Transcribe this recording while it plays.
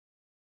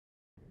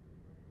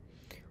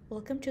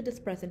Welcome to this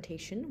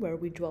presentation where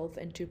we delve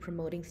into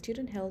promoting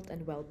student health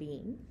and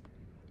well-being.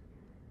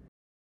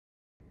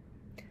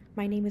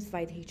 My name is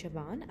Vaidehi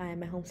Chavan. I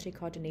am a homestay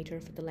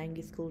coordinator for the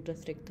Langley School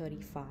District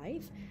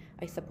 35.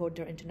 I support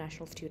their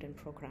international student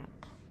program.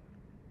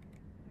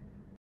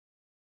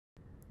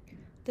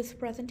 This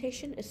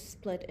presentation is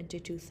split into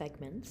two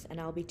segments, and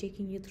I'll be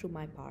taking you through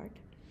my part.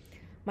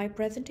 My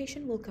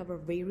presentation will cover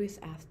various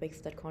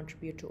aspects that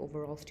contribute to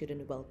overall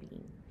student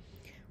well-being.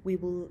 We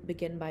will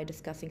begin by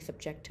discussing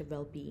subjective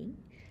well-being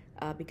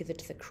because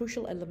it's a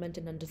crucial element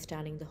in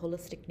understanding the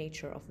holistic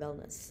nature of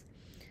wellness.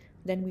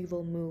 Then we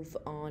will move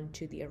on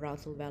to the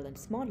arousal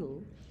valence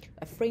model,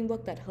 a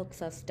framework that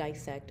helps us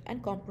dissect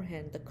and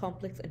comprehend the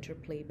complex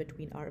interplay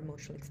between our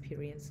emotional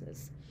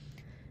experiences.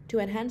 To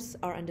enhance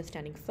our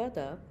understanding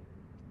further,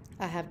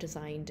 I have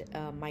designed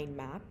a mind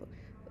map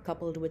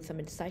coupled with some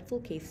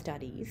insightful case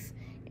studies,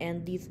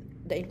 and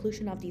the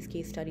inclusion of these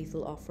case studies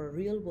will offer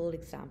real-world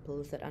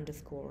examples that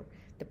underscore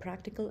the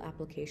practical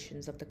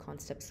applications of the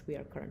concepts we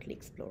are currently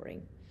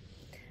exploring.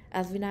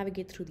 As we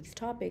navigate through these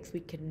topics, we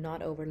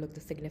cannot overlook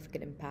the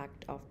significant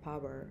impact of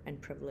power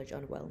and privilege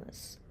on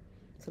wellness.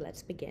 So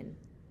let's begin.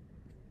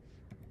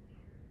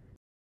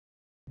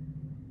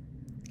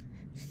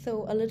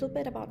 So a little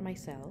bit about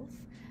myself.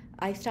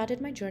 I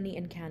started my journey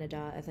in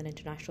Canada as an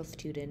international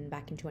student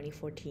back in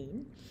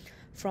 2014.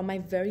 From my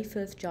very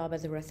first job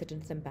as a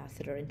residence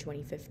ambassador in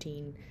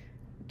 2015,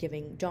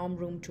 giving dorm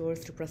room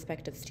tours to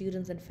prospective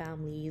students and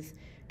families,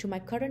 to my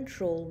current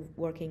role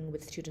working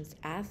with students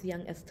as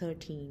young as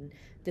 13,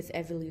 this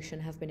evolution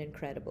has been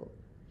incredible.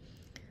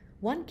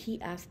 One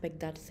key aspect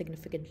that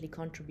significantly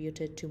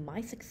contributed to my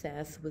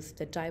success was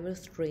the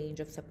diverse range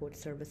of support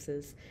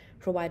services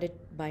provided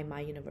by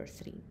my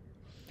university.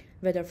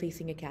 Whether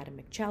facing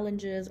academic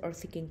challenges or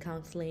seeking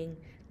counseling,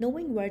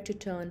 knowing where to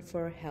turn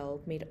for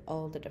help made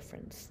all the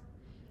difference.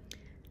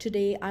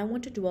 Today, I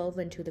want to delve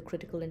into the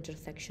critical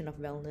intersection of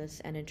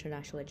wellness and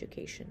international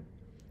education.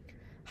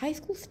 High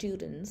school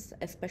students,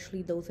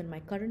 especially those in my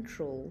current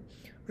role,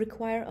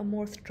 require a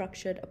more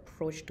structured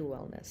approach to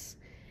wellness.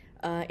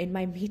 In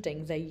my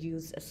meetings, I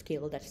use a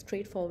scale that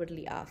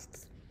straightforwardly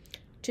asks,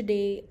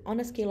 "Today, on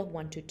a scale of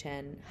 1 to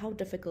 10, how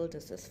difficult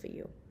is this for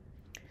you?"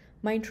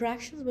 My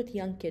interactions with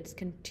young kids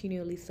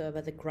continually serve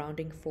as a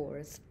grounding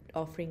force,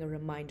 offering a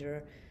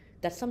reminder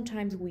that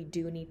sometimes we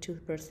do need to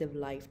perceive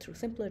life through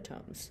simpler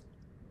terms.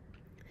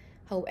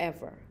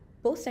 However,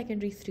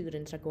 post-secondary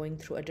students are going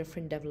through a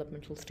different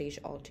developmental stage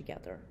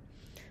altogether.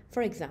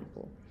 For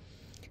example,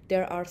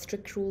 there are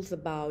strict rules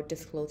about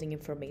disclosing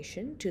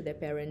information to their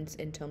parents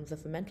in terms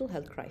of a mental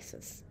health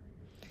crisis.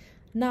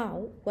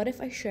 Now, what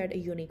if I shared a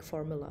unique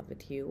formula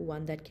with you,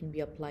 one that can be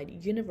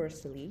applied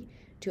universally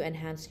to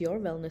enhance your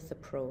wellness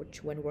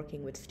approach when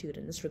working with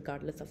students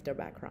regardless of their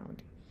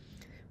background?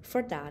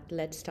 For that,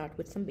 let's start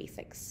with some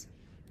basics.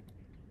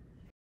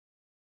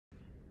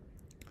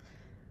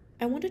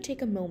 I want to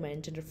take a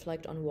moment and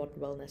reflect on what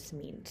wellness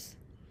means.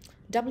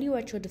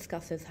 WHO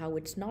discusses how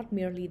it's not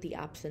merely the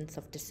absence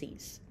of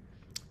disease.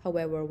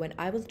 However, when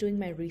I was doing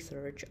my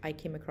research, I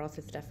came across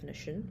this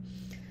definition,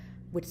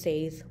 which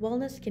says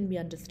wellness can be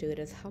understood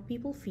as how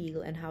people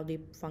feel and how they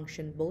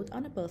function both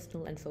on a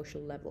personal and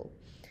social level,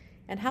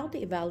 and how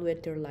they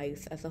evaluate their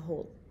lives as a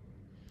whole.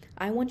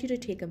 I want you to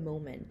take a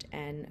moment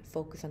and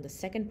focus on the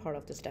second part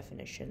of this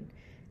definition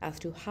as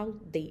to how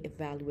they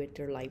evaluate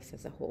their lives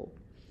as a whole.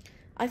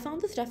 I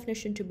found this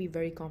definition to be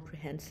very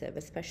comprehensive,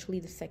 especially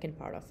the second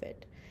part of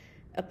it.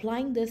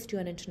 Applying this to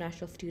an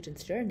international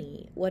student's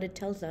journey, what it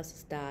tells us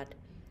is that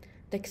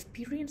the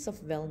experience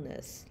of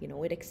wellness,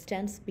 it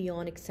extends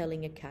beyond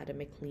excelling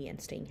academically and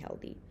staying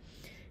healthy.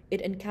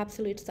 It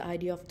encapsulates the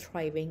idea of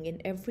thriving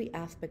in every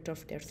aspect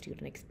of their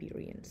student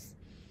experience.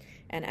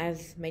 And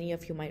as many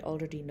of you might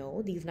already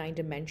know, these 9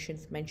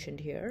 dimensions mentioned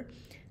here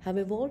have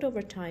evolved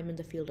over time in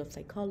the field of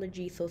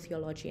psychology,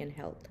 sociology, and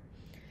health.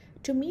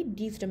 To me,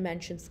 these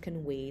dimensions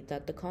convey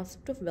that the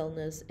concept of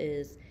wellness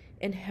is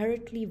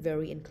inherently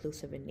very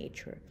inclusive in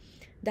nature.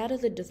 That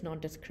is, it does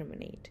not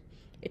discriminate.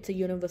 It's a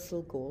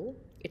universal goal.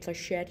 It's a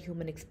shared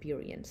human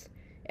experience.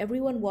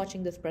 Everyone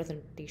watching this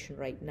presentation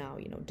right now,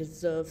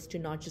 deserves to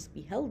not just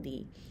be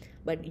healthy,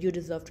 but you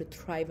deserve to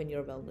thrive in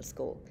your wellness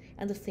goal.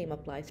 And the same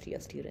applies to your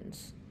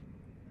students.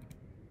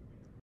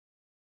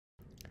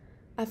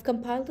 I've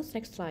compiled this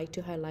next slide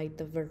to highlight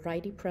the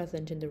variety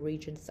present in the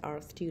regions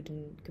our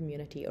student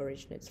community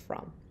originates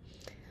from.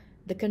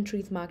 The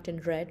countries marked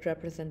in red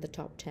represent the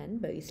top 10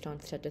 based on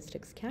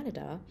Statistics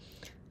Canada.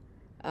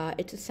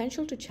 It's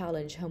essential to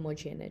challenge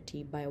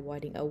homogeneity by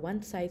avoiding a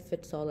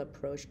one-size-fits-all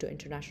approach to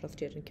international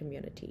student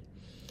community,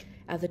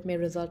 as it may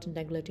result in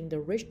neglecting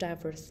the rich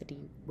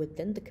diversity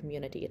within the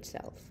community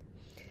itself.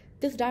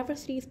 This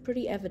diversity is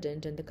pretty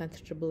evident in the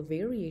considerable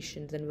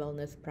variations in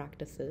wellness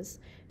practices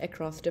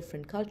across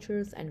different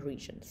cultures and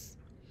regions.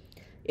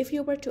 If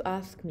you were to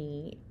ask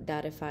me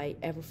that if I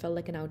ever felt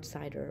like an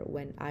outsider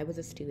when I was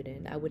a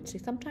student, I would say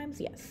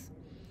sometimes yes.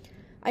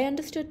 I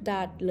understood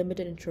that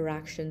limited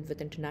interactions with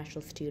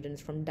international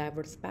students from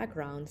diverse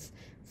backgrounds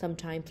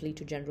sometimes lead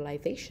to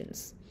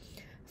generalizations.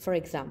 For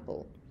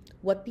example,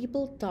 What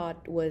people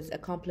thought was a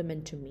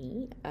compliment to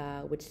me,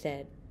 which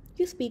said,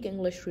 "You speak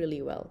English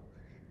really well."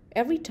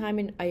 Every time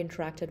I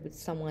interacted with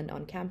someone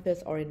on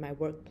campus or in my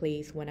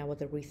workplace when I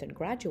was a recent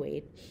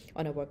graduate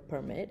on a work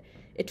permit,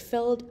 it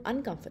felt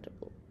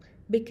uncomfortable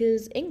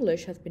because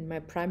English has been my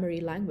primary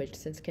language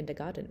since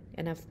kindergarten,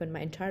 and I've spent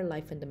my entire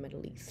life in the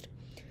Middle East.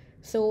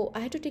 So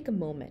I had to take a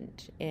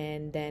moment,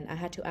 and then I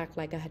had to act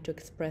like I had to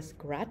express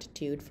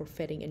gratitude for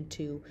fitting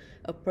into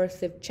a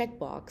perceived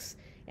checkbox,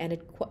 and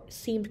it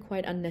seemed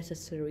quite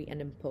unnecessary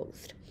and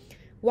imposed.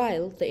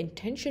 While the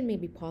intention may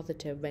be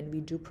positive when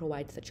we do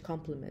provide such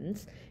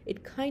compliments,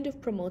 it kind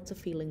of promotes a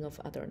feeling of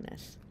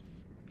otherness.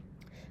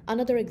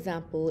 Another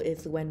example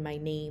is when my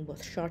name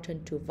was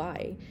shortened to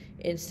Vai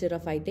instead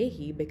of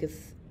Vaidehi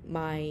because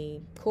my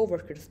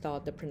coworkers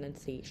thought the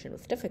pronunciation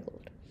was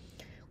difficult.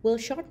 Well,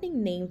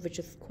 shortening names, which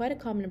is quite a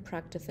common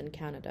practice in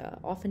Canada,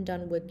 often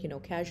done with,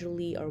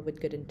 casually or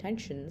with good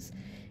intentions,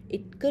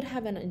 it could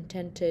have an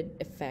unintended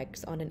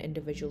effects on an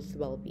individual's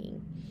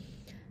well-being.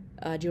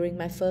 During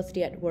my first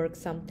day at work,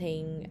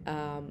 something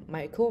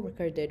my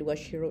coworker did was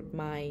she wrote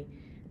my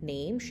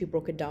name, she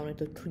broke it down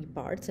into three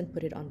parts and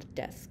put it on the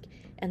desk.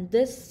 And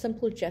this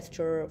simple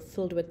gesture,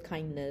 filled with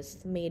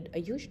kindness, made a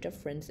huge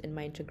difference in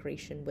my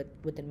integration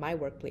within my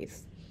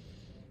workplace.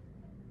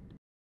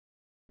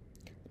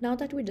 Now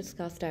that we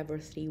discussed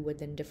diversity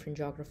within different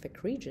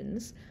geographic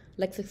regions,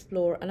 let's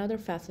explore another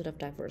facet of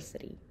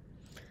diversity.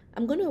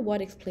 I'm going to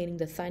avoid explaining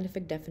the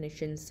scientific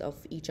definitions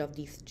of each of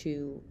these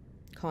two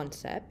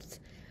concepts.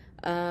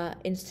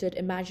 Instead,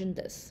 imagine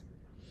this.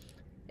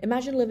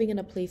 Imagine living in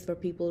a place where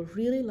people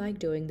really like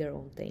doing their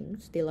own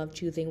things. They love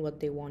choosing what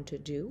they want to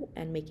do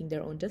and making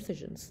their own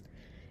decisions.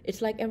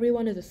 It's like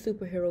everyone is a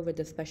superhero with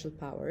their special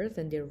powers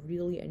and they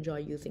really enjoy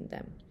using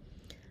them.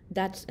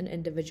 That's an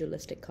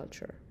individualistic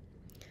culture.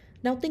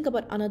 Now think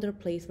about another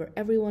place where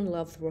everyone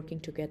loves working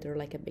together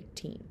like a big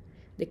team.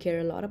 They care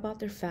a lot about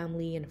their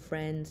family and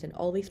friends and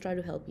always try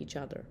to help each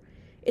other.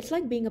 It's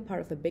like being a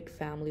part of a big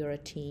family or a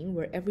team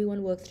where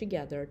everyone works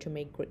together to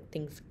make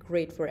things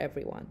great for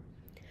everyone.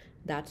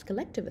 That's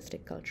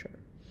collectivistic culture.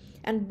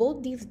 And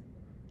both these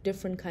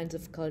different kinds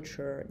of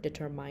culture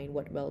determine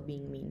what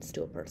well-being means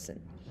to a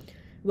person.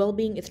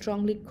 Well-being is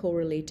strongly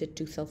correlated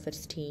to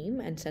self-esteem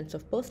and sense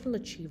of personal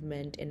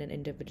achievement in an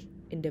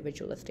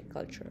individualistic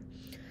culture.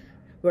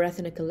 Whereas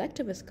in a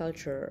collectivist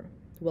culture,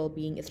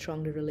 well-being is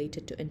strongly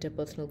related to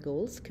interpersonal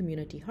goals,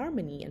 community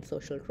harmony, and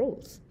social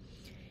roles.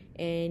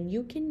 And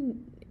you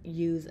can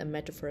use a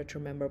metaphor to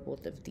remember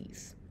both of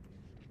these.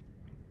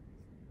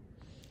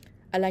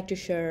 I like to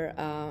share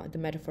the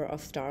metaphor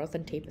of stars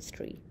and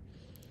tapestry.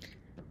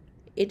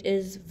 It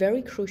is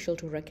very crucial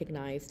to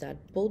recognize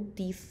that both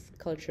these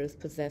cultures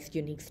possess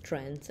unique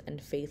strengths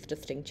and face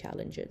distinct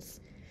challenges.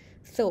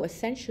 So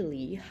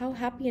essentially, how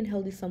happy and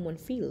healthy someone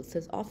feels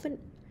is often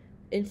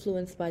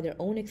influenced by their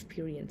own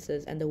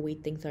experiences and the way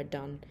things are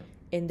done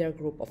in their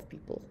group of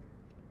people.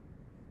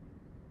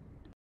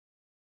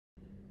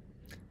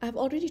 I've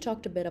already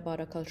talked a bit about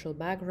our cultural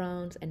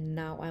backgrounds, and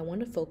now I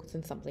want to focus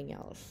on something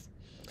else.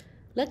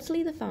 Let's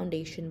lay the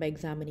foundation by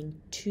examining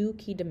two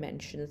key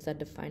dimensions that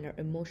define our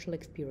emotional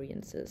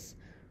experiences: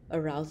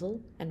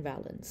 arousal and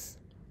valence.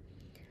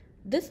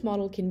 This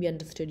model can be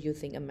understood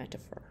using a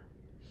metaphor.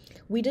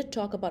 We did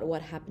talk about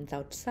what happens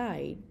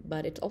outside,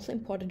 but it's also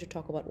important to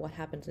talk about what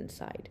happens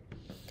inside.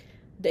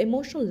 The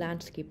emotional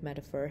landscape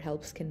metaphor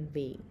helps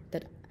convey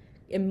that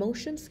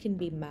emotions can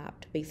be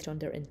mapped based on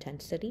their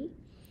intensity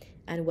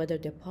and whether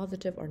they're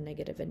positive or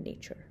negative in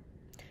nature,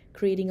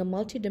 creating a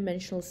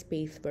multidimensional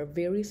space where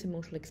various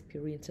emotional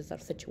experiences are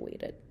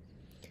situated.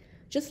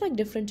 Just like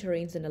different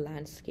terrains in a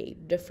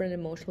landscape, different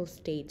emotional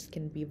states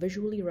can be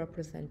visually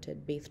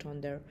represented based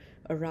on their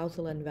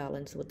arousal and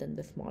valence within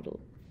this model.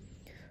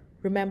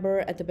 Remember,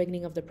 at the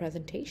beginning of the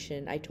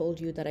presentation, I told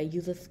you that I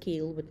use a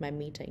scale with my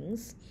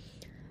meetings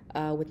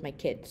with my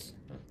kids.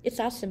 It's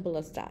as simple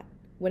as that.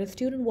 When a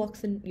student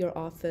walks in your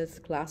office,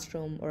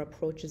 classroom, or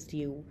approaches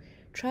you,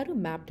 try to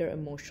map their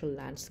emotional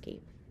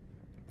landscape.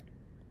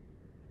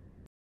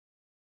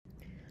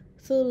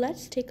 So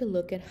let's take a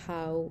look at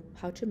how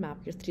to map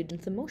your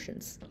student's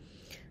emotions.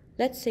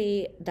 Let's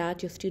say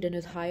that your student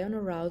is high on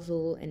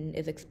arousal and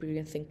is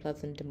experiencing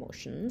pleasant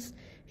emotions.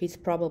 He's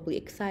probably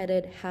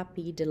excited,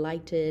 happy,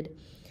 delighted,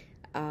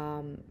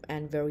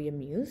 and very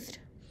amused.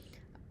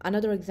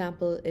 Another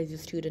example is your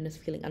student is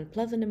feeling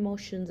unpleasant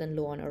emotions and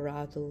low on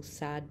arousal,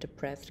 sad,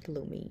 depressed,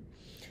 gloomy.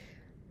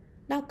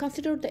 Now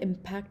consider the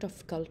impact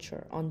of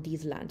culture on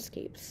these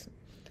landscapes.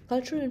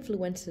 Cultural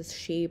influences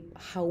shape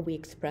how we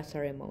express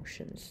our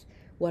emotions.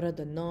 What are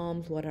the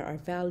norms, what are our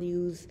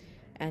values,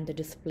 and the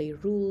display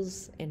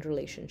rules in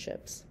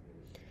relationships.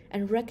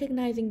 And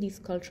recognizing these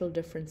cultural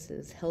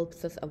differences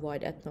helps us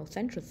avoid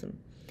ethnocentrism,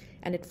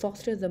 and it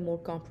fosters a more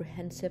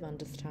comprehensive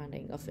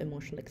understanding of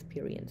emotional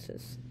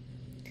experiences.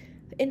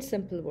 In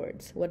simple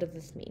words, what does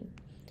this mean?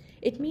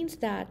 It means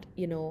that,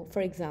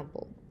 for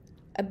example,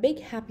 a big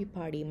happy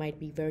party might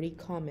be very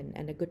common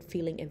and a good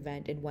feeling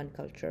event in one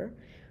culture,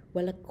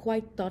 while a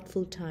quite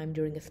thoughtful time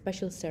during a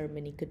special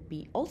ceremony could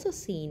be also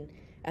seen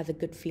as a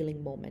good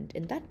feeling moment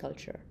in that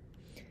culture.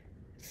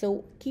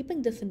 So,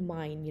 keeping this in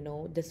mind,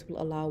 this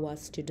will allow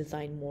us to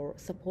design more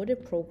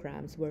supportive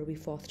programs where we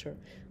foster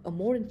a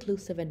more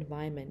inclusive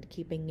environment,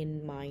 keeping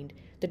in mind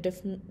the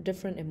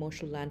different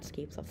emotional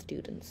landscapes of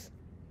students.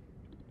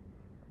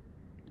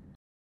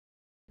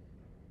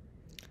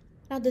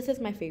 Now, this is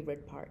my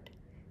favorite part.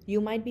 You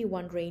might be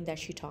wondering that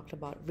she talked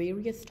about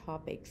various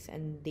topics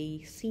and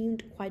they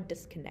seemed quite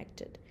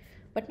disconnected,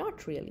 but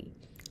not really.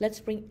 Let's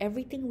bring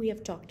everything we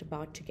have talked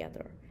about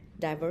together: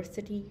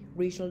 diversity,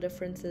 regional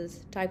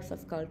differences, types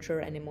of culture,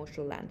 and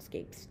emotional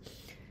landscapes.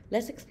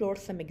 Let's explore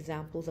some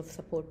examples of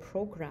support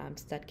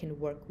programs that can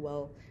work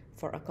well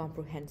for a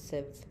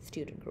comprehensive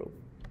student group.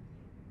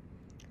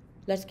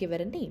 Let's give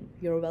it a name: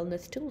 your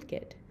wellness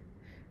toolkit.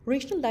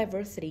 Regional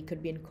diversity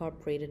could be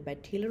incorporated by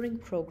tailoring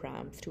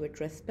programs to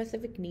address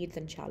specific needs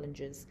and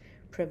challenges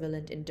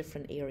prevalent in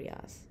different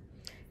areas.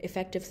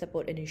 Effective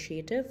support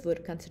initiative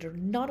would consider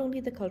not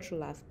only the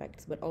cultural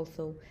aspects but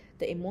also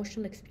the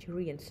emotional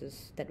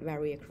experiences that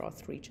vary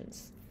across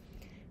regions.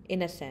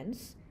 In a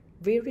sense,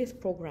 various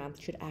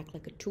programs should act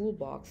like a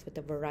toolbox with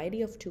a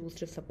variety of tools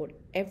to support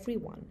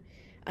everyone,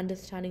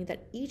 understanding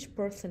that each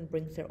person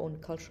brings their own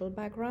cultural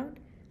background,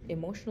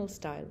 emotional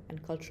style,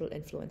 and cultural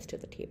influence to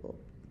the table.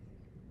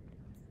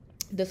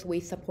 This way,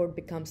 support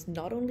becomes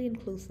not only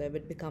inclusive,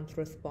 it becomes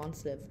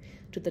responsive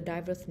to the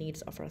diverse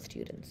needs of our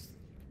students.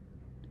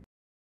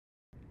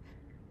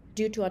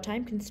 Due to our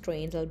time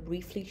constraints, I'll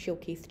briefly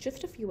showcase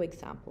just a few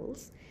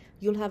examples.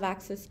 You'll have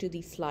access to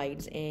these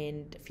slides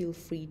and feel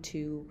free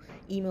to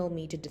email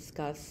me to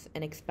discuss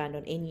and expand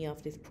on any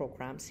of these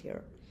programs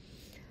here.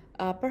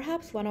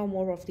 Perhaps one or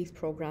more of these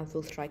programs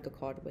will strike a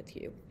chord with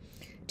you.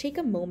 Take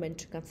a moment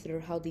to consider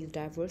how these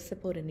diverse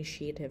support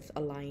initiatives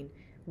align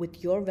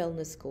with your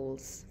wellness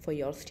goals for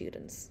your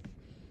students.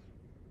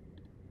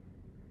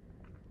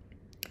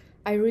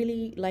 I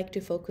really like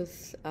to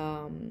focus,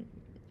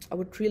 I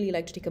would really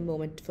like to take a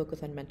moment to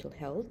focus on mental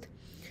health.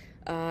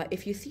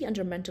 If you see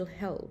under mental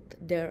health,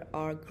 there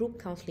are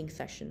group counseling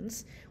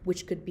sessions,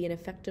 which could be an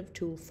effective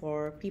tool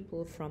for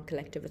people from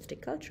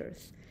collectivistic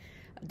cultures.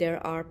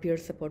 There are peer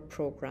support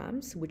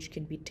programs, which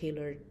can be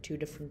tailored to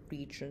different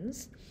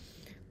regions.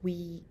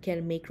 We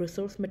can make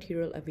resource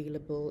material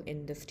available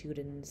in the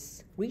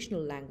students'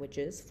 regional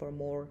languages for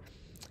more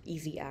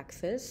easy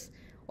access,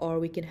 or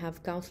we can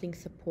have counseling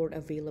support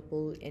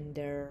available in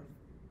their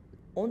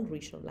own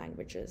regional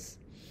languages.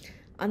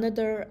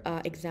 Another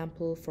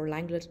example for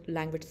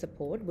language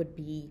support would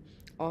be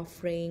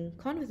offering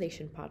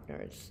conversation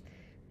partners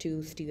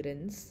to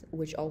students,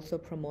 which also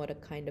promote a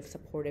kind of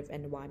supportive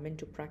environment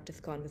to practice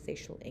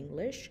conversational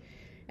English,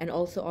 and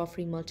also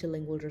offering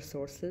multilingual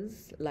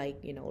resources like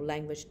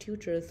language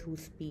tutors who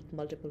speak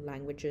multiple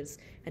languages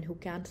and who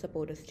can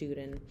support a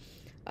student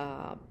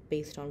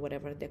based on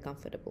whatever they're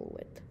comfortable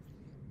with.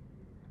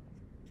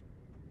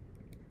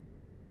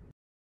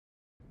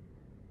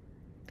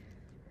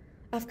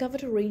 I've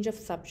covered a range of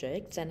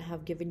subjects and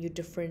have given you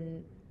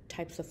different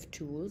types of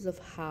tools of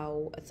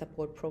how a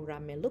support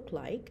program may look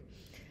like,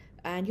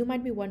 and you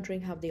might be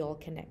wondering how they all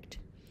connect.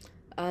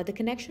 The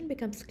connection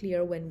becomes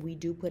clear when we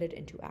do put it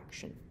into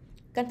action.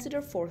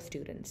 Consider 4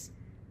 students.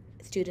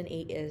 Student A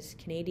is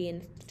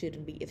Canadian,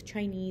 student B is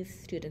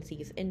Chinese, student C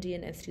is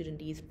Indian, and student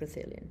D is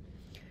Brazilian.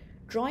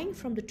 Drawing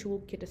from the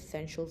toolkit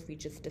essentials we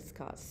just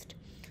discussed,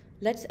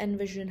 let's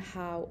envision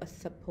how a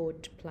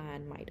support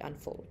plan might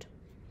unfold.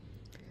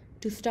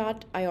 To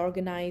start, I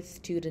organize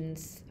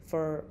students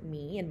for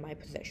me in my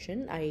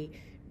possession. I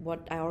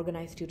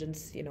organize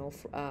students,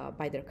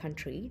 by their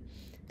country.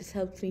 This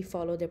helps me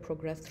follow their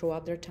progress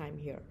throughout their time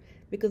here,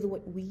 because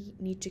we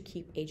need to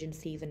keep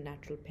agencies and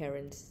natural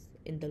parents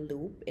in the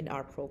loop in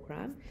our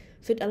program.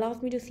 So it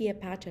allows me to see a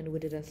pattern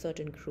within a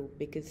certain group,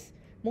 because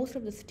most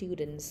of the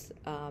students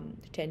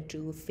tend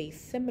to face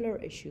similar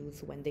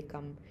issues when they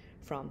come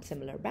from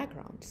similar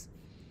backgrounds.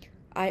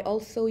 I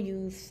also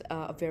use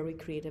a very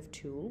creative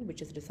tool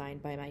which is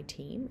designed by my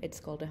team. It's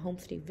called a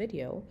homestay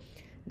video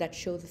that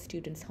shows the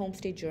students'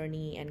 homestay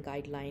journey and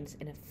guidelines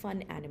in a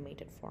fun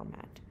animated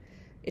format.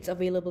 It's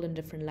available in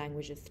different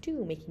languages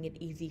too, making it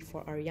easy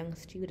for our young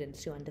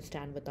students to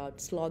understand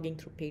without slogging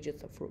through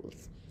pages of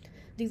rules.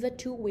 These are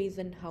 2 ways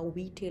in how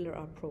we tailor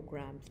our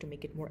programs to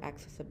make it more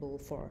accessible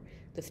for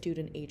the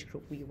student age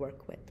group we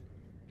work with.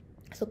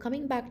 So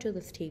coming back to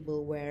this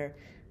table where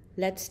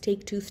let's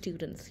take 2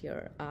 students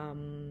here.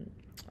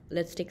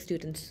 Let's take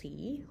student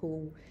C,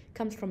 who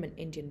comes from an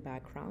Indian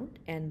background,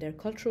 and their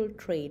cultural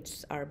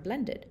traits are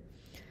blended.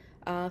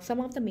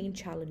 Some of the main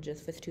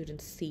challenges for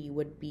student C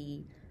would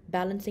be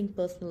balancing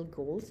personal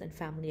goals and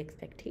family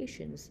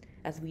expectations,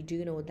 as we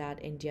do know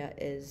that India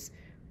is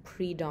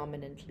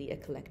predominantly a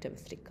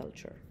collectivistic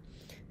culture.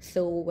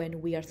 So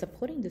when we are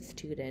supporting the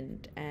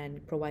student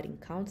and providing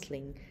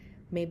counseling,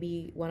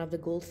 maybe one of the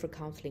goals for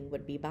counseling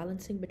would be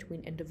balancing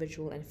between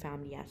individual and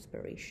family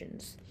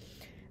aspirations.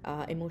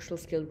 Emotional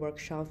skill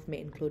workshops may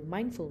include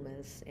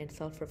mindfulness and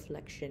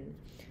self-reflection,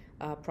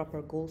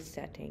 proper goal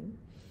setting,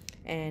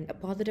 and a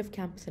positive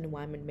campus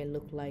environment may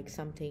look like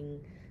something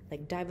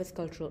like diverse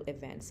cultural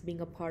events,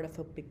 being a part of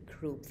a big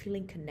group,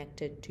 feeling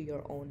connected to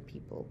your own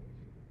people.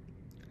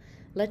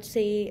 Let's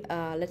take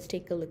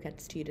a look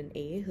at student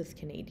A, who's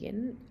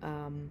Canadian.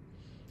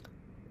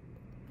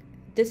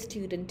 This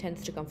student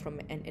tends to come from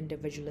an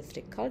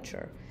individualistic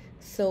culture.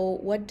 So,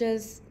 what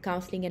does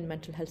counseling and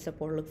mental health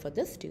support look for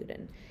this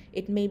student?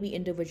 It may be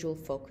individual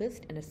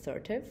focused and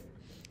assertive.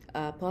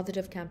 A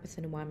positive campus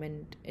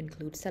environment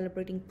includes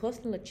celebrating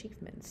personal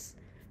achievements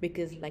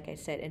because, like I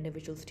said,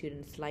 individual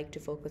students like to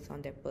focus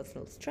on their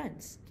personal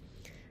strengths.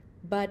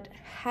 But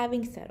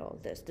having said all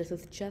this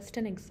is just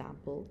an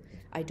example.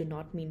 I do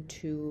not mean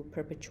to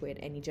perpetuate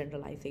any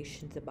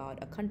generalizations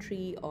about a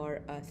country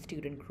or a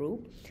student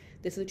group.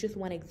 This is just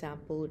one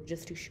example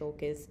just to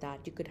showcase that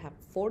you could have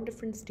 4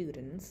 different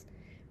students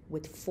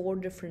with 4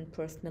 different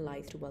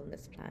personalized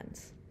wellness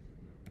plans.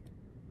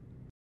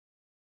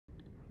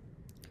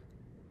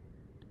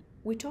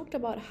 We talked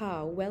about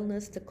how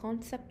wellness, the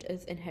concept,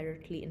 is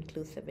inherently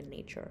inclusive in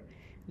nature,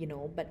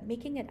 but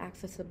making it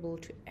accessible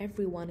to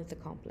everyone is a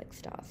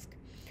complex task.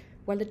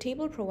 While the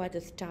table provides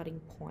a starting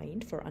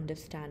point for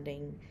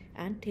understanding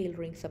and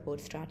tailoring support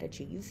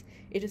strategies,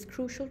 it is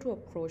crucial to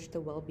approach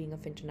the well-being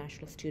of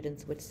international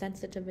students with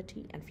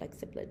sensitivity and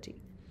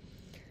flexibility.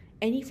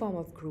 Any form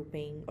of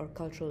grouping or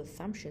cultural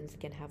assumptions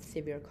can have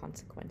severe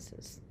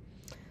consequences.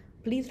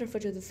 Please refer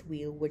to this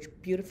wheel, which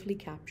beautifully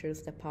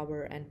captures the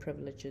power and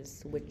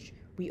privileges which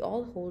we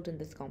all hold in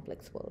this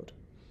complex world.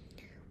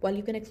 While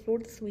you can explore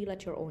this wheel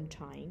at your own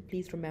time,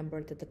 please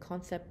remember that the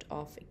concept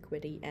of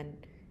equity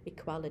and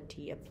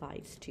equality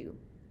applies too.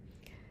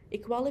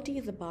 Equality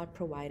is about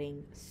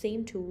providing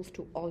same tools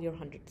to all your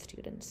 100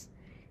 students.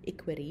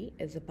 Equity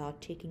is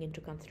about taking into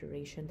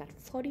consideration that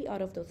 40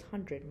 out of those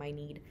 100 might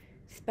need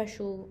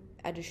special,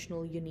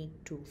 additional,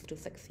 unique tools to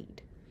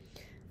succeed.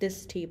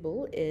 This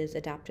table is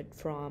adapted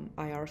from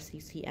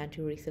IRCC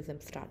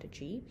anti-racism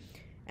strategy,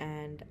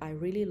 and I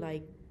really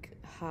like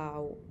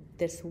how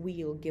this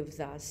wheel gives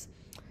us,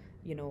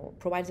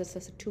 provides us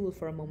as a tool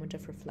for a moment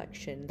of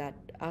reflection that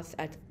us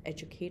as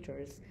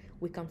educators,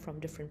 we come from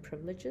different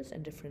privileges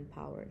and different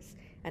powers,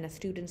 and as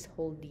students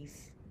hold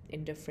these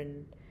in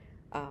different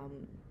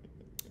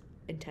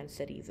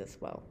intensities as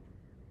well.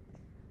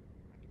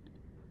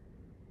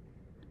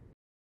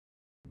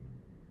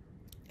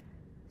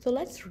 So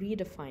let's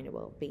redefine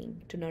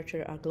well-being to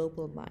nurture our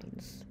global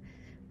minds.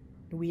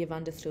 We have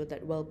understood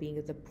that well-being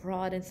is a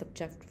broad and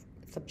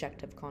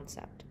subjective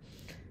concept.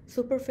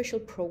 Superficial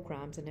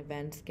programs and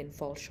events can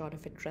fall short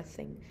of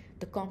addressing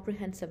the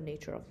comprehensive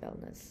nature of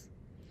wellness.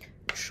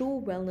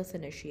 True wellness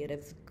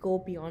initiatives go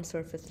beyond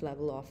surface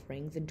level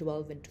offerings and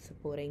delve into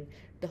supporting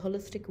the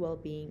holistic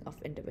well-being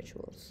of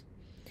individuals.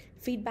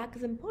 Feedback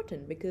is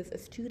important because a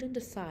student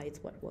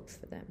decides what works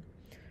for them.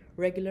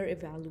 Regular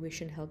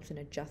evaluation helps in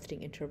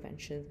adjusting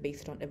interventions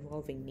based on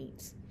evolving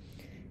needs.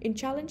 In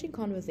challenging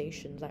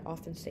conversations, I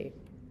often say,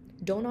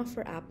 don't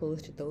offer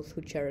apples to those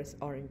who cherish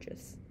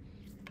oranges.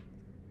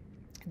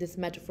 This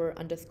metaphor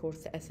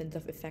underscores the essence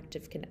of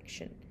effective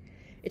connection.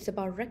 It's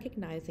about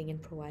recognizing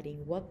and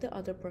providing what the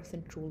other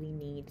person truly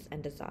needs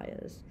and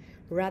desires,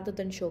 rather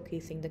than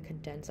showcasing the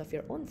contents of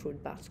your own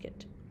fruit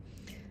basket.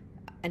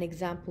 An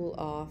example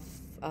of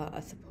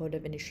a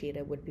supportive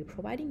initiative would be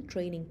providing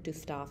training to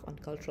staff on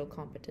cultural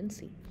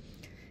competency,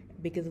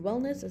 because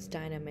wellness is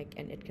dynamic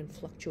and it can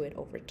fluctuate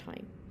over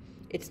time.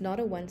 It's not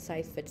a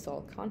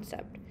one-size-fits-all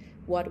concept.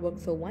 What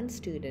works for one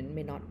student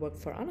may not work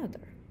for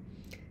another.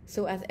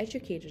 So as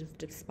educators,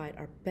 despite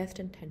our best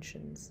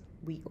intentions,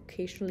 we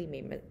occasionally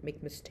may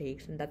make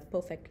mistakes, and that's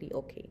perfectly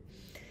okay.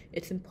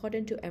 It's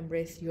important to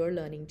embrace your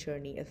learning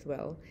journey as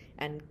well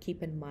and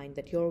keep in mind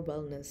that your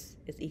wellness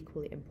is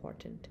equally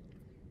important.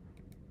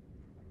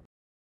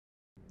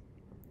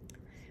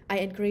 I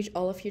encourage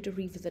all of you to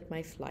revisit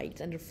my slides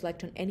and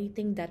reflect on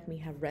anything that may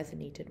have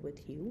resonated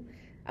with you.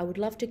 I would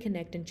love to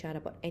connect and chat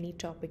about any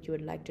topic you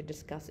would like to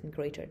discuss in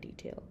greater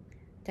detail.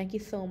 Thank you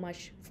so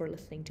much for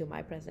listening to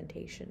my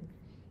presentation.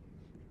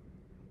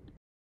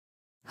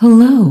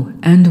 Hello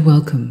and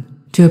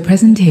welcome to a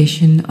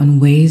presentation on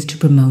ways to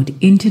promote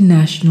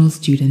international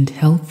student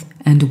health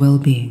and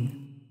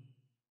well-being.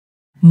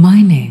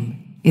 My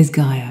name is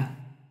Gaya.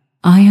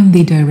 I am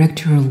the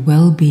Director of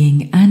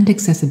Wellbeing and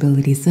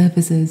Accessibility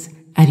Services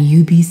at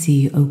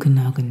UBC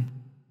Okanagan,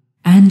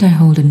 and I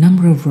hold a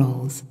number of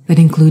roles that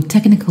include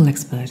technical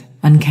expert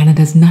on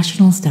Canada's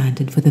national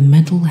standard for the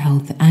mental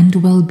health and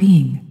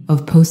well-being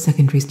of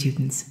post-secondary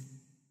students.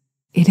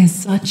 It is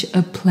such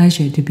a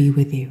pleasure to be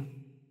with you.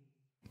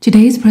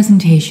 Today's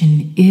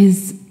presentation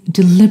is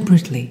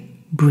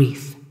deliberately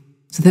brief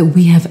so that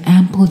we have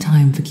ample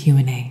time for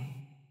Q&A.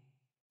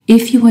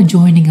 If you are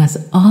joining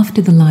us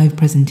after the live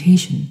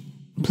presentation,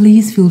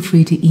 please feel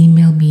free to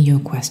email me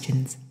your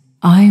questions.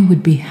 I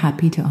would be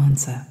happy to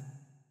answer.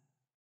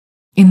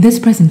 In this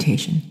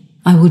presentation,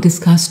 I will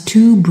discuss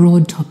 2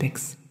 broad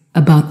topics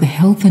about the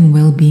health and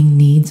well-being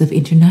needs of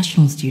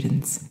international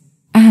students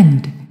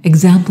and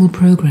example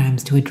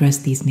programs to address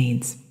these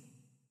needs.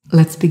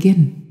 Let's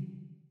begin.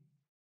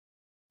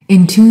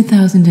 In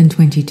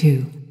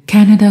 2022,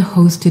 Canada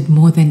hosted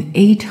more than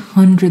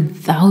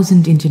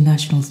 800,000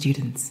 international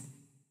students.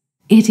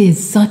 It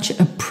is such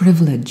a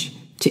privilege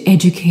to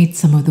educate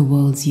some of the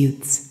world's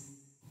youths,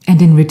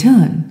 and in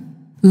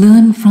return,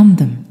 learn from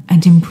them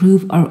and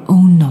improve our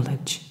own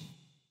knowledge.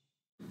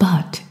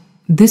 But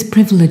this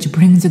privilege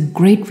brings a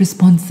great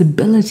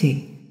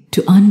responsibility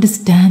to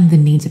understand the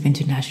needs of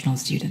international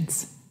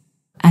students.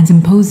 And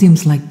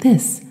symposiums like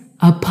this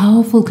are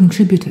powerful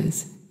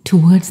contributors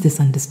towards this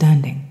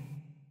understanding.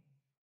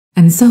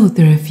 And so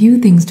there are a few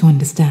things to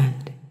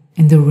understand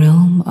in the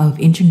realm of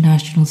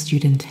international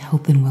student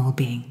health and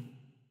well-being.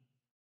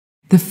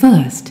 The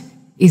first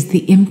is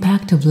the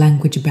impact of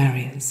language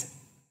barriers.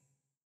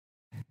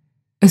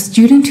 A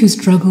student who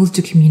struggles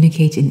to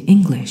communicate in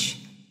English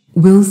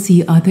will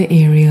see other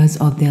areas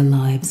of their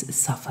lives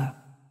suffer.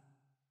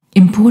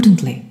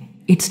 Importantly,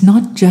 it's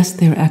not just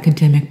their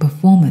academic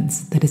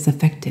performance that is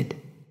affected.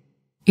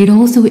 It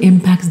also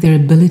impacts their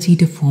ability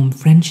to form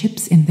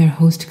friendships in their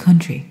host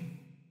country,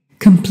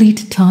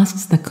 complete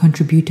tasks that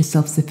contribute to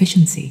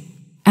self-sufficiency,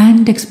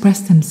 and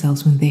express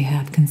themselves when they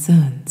have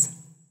concerns.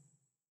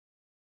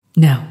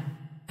 Now,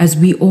 as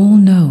we all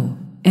know,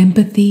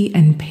 empathy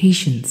and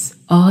patience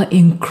are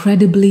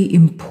incredibly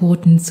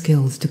important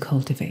skills to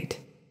cultivate,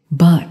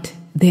 but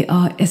they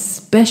are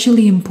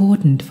especially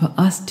important for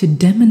us to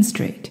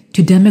demonstrate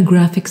to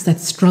demographics that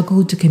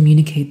struggle to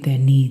communicate their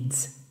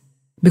needs.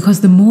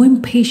 Because the more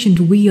impatient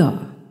we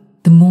are,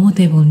 the more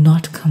they will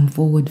not come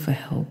forward for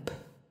help.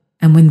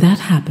 And when that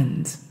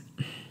happens,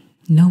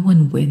 no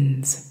one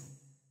wins.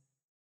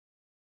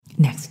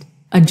 Next,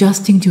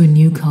 adjusting to a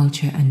new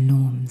culture and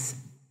norms.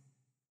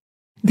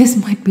 This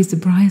might be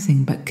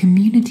surprising, but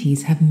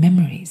communities have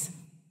memories.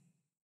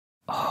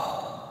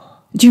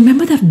 Oh, do you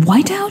remember that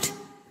whiteout?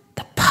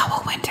 The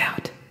power went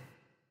out.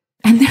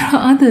 And there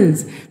are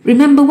others.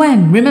 Remember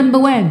when? Remember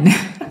when?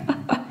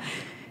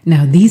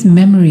 Now, these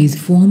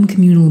memories form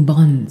communal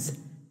bonds.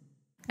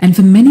 And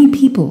for many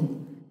people,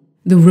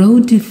 the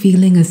road to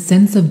feeling a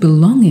sense of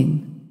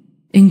belonging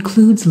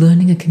includes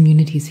learning a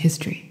community's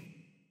history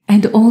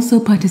and also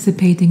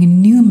participating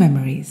in new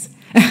memories,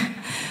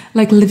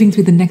 like living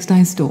through the next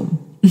ice storm.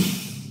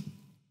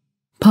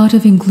 Part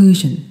of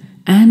inclusion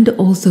and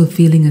also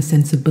feeling a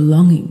sense of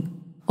belonging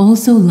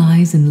also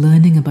lies in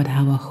learning about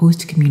how a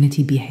host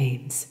community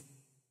behaves.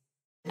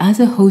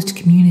 As a host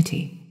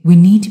community, we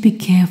need to be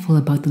careful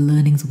about the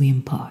learnings we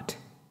impart.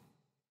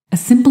 A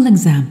simple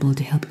example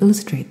to help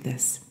illustrate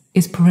this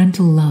is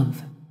parental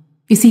love.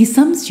 You see,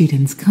 some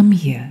students come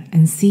here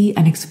and see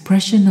an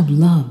expression of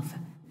love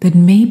that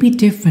may be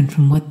different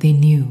from what they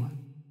knew.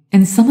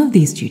 And some of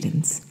these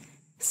students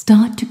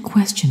start to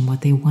question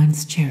what they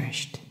once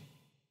cherished.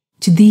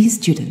 To these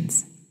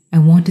students, I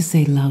want to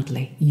say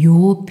loudly,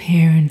 your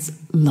parents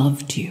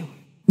loved you.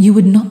 You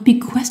would not be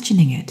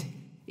questioning it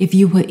if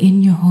you were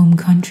in your home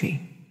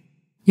country.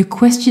 You're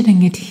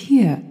questioning it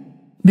here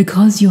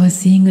because you are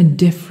seeing a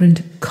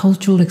different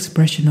cultural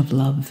expression of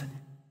love.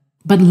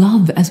 But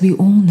love, as we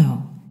all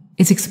know,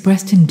 is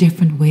expressed in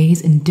different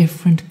ways in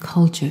different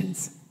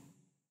cultures.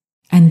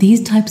 And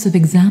these types of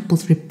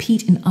examples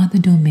repeat in other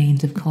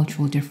domains of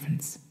cultural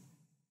difference.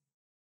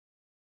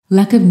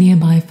 Lack of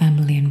nearby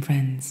family and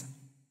friends.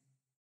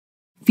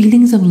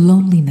 Feelings of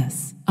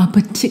loneliness are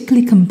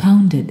particularly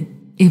compounded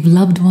if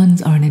loved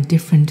ones are in a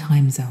different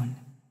time zone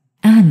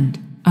and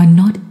are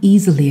not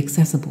easily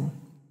accessible.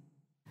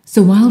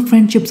 So while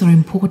friendships are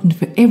important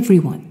for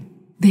everyone,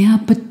 they are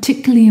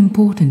particularly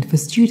important for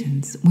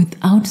students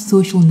without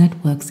social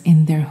networks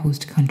in their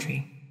host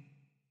country.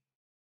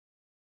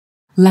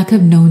 Lack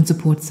of known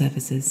support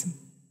services.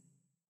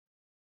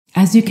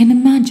 As you can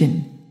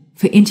imagine,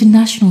 for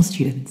international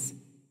students,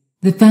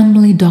 the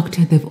family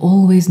doctor they've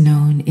always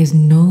known is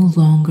no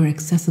longer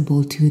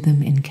accessible to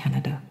them in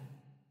Canada.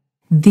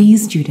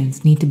 These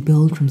students need to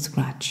build from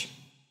scratch.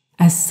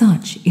 As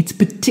such, it's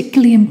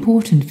particularly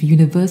important for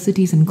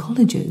universities and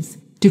colleges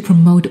to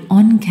promote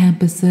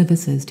on-campus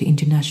services to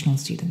international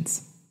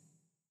students.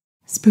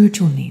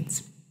 Spiritual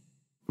needs.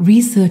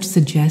 Research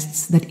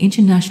suggests that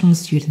international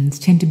students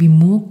tend to be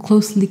more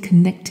closely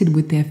connected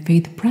with their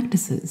faith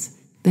practices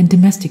than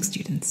domestic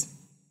students.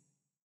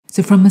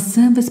 So from a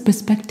service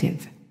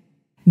perspective,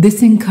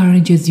 this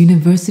encourages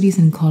universities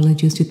and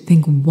colleges to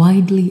think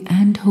widely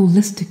and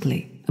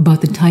holistically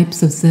about the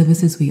types of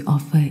services we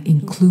offer,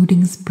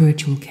 including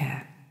spiritual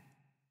care.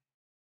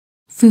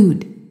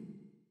 Food.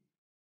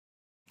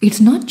 It's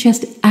not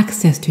just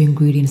access to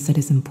ingredients that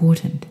is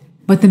important,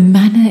 but the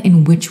manner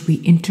in which we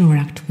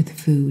interact with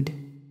food.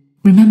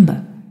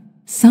 Remember,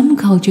 some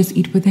cultures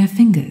eat with their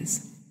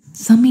fingers,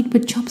 some eat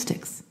with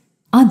chopsticks,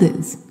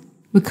 others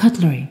with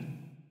cutlery,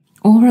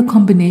 or a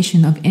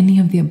combination of any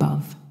of the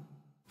above.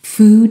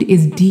 Food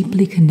is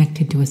deeply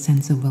connected to a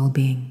sense of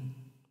well-being.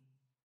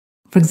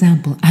 For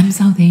example, I'm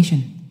South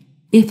Asian.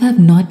 If I've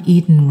not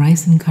eaten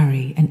rice and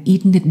curry and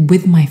eaten it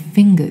with my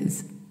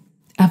fingers,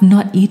 I've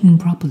not eaten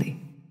properly,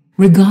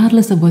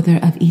 regardless of whether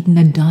I've eaten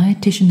a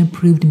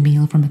dietitian-approved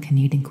meal from a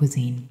Canadian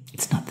cuisine.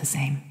 It's not the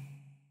same.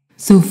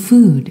 So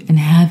food and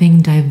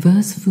having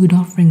diverse food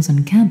offerings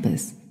on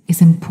campus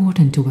is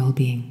important to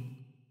well-being.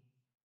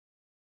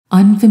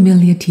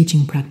 Unfamiliar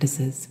teaching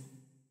practices.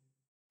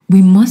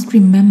 We must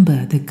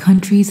remember that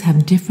countries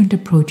have different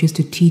approaches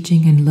to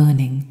teaching and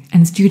learning,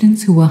 and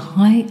students who are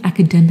high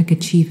academic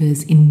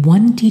achievers in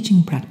one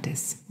teaching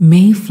practice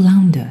may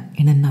flounder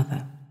in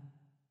another.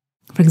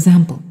 For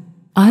example,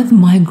 I've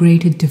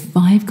migrated to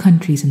 5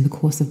 countries in the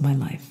course of my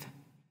life.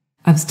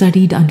 I've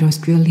studied under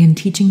Australian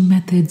teaching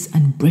methods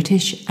and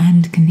British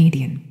and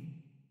Canadian.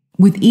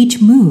 With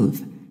each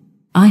move,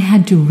 I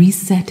had to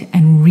reset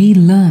and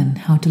relearn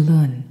how to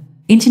learn.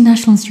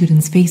 International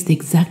students face the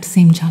exact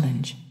same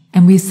challenge,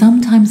 and we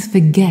sometimes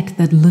forget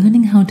that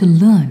learning how to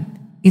learn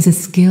is a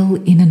skill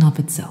in and of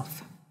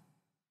itself.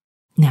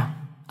 Now,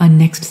 our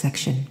next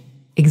section,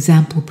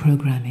 example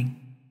programming.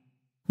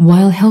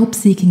 While help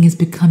seeking is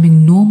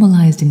becoming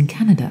normalized in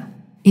Canada,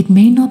 it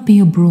may not be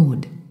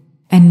abroad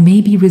and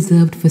may be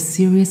reserved for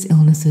serious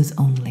illnesses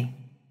only.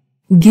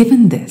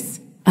 Given this,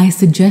 I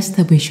suggest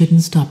that we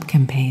shouldn't stop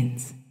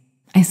campaigns.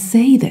 I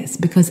say this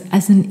because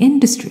as an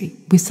industry,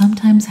 we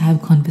sometimes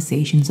have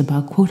conversations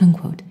about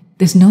quote-unquote,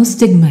 there's no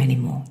stigma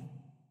anymore.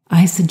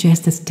 I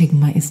suggest that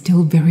stigma is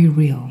still very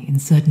real in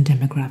certain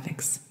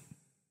demographics.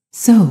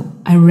 So,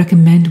 I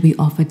recommend we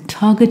offer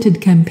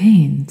targeted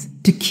campaigns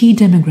to key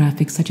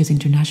demographics such as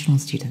international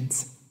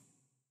students.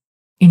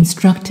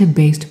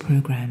 Instructor-based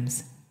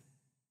programs.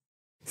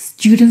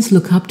 Students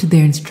look up to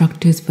their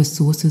instructors for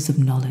sources of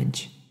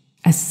knowledge.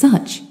 As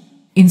such,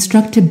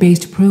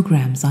 instructor-based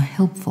programs are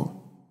helpful.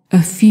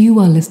 A few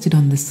are listed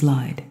on the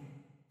slide.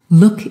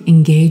 Look,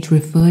 engage,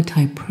 refer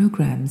type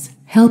programs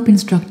help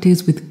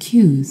instructors with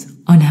cues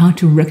on how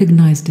to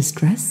recognize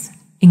distress,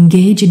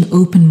 engage in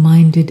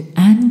open-minded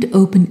and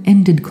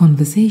open-ended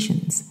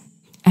conversations,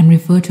 and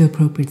refer to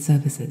appropriate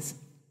services.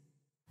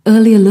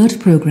 Early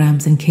alert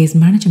programs and case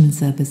management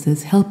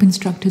services help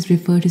instructors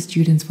refer to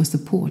students for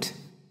support.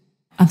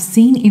 I've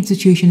seen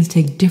institutions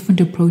take different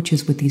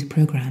approaches with these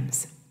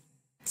programs.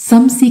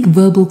 Some seek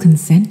verbal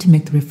consent to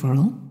make the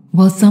referral,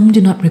 while some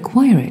do not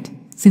require it,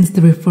 since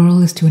the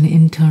referral is to an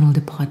internal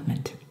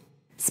department.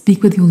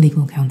 Speak with your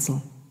legal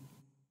counsel.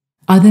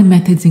 Other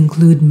methods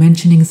include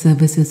mentioning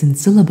services in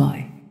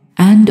syllabi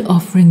and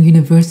offering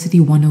University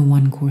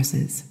 101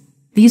 courses.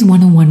 These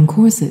 101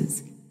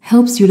 courses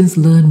help students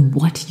learn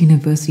what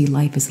university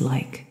life is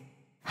like,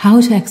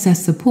 how to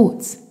access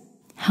supports,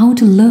 how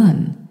to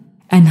learn,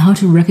 and how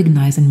to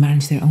recognize and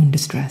manage their own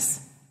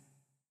distress.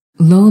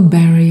 Low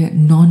barrier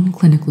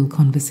non-clinical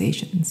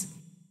conversations.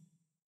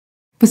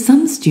 For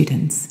some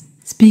students,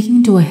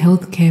 speaking to a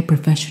healthcare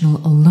professional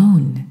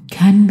alone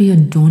can be a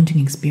daunting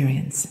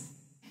experience,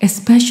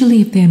 especially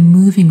if they're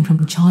moving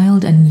from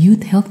child and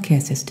youth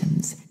healthcare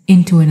systems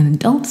into an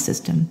adult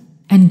system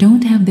and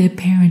don't have their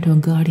parent or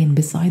guardian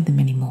beside them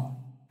anymore.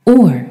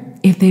 Or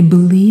if they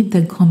believe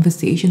that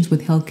conversations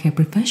with healthcare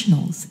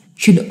professionals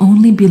should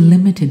only be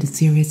limited to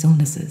serious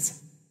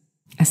illnesses.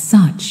 As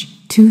such,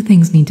 2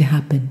 things need to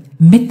happen: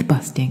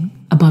 myth-busting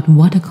about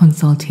what a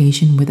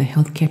consultation with a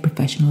healthcare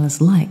professional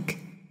is like,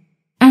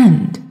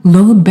 and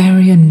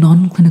low-barrier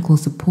non-clinical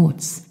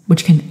supports,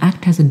 which can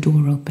act as a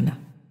door opener.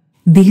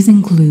 These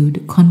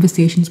include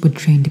conversations with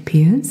trained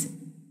peers,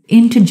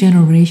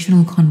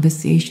 intergenerational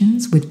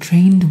conversations with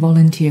trained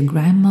volunteer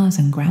grandmas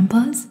and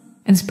grandpas,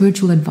 and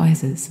spiritual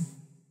advisors.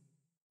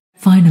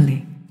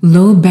 Finally,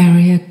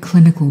 low-barrier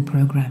clinical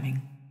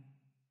programming.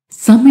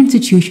 Some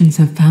institutions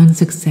have found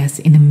success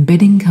in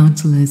embedding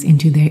counselors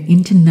into their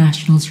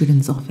international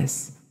students'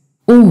 office,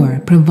 or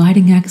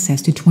providing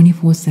access to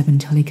 24/7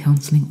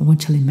 telecounseling or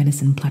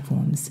telemedicine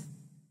platforms.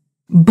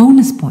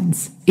 Bonus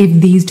points if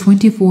these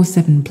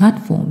 24/7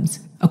 platforms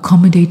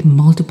accommodate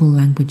multiple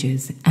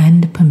languages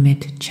and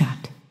permit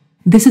chat.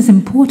 This is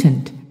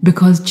important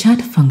because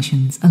chat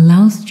functions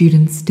allow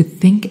students to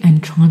think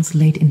and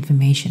translate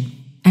information,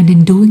 and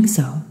in doing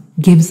so,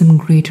 gives them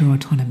greater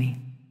autonomy.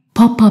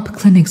 Pop-up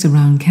clinics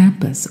around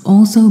campus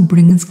also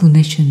brings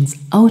clinicians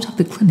out of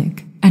the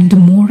clinic and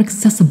more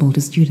accessible to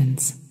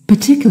students,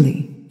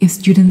 particularly if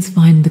students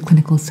find the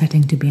clinical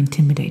setting to be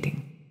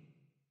intimidating.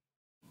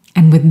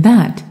 And with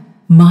that,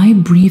 my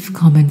brief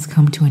comments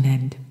come to an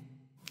end,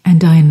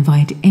 and I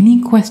invite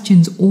any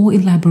questions or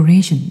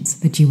elaborations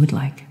that you would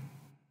like.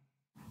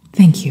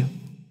 Thank you.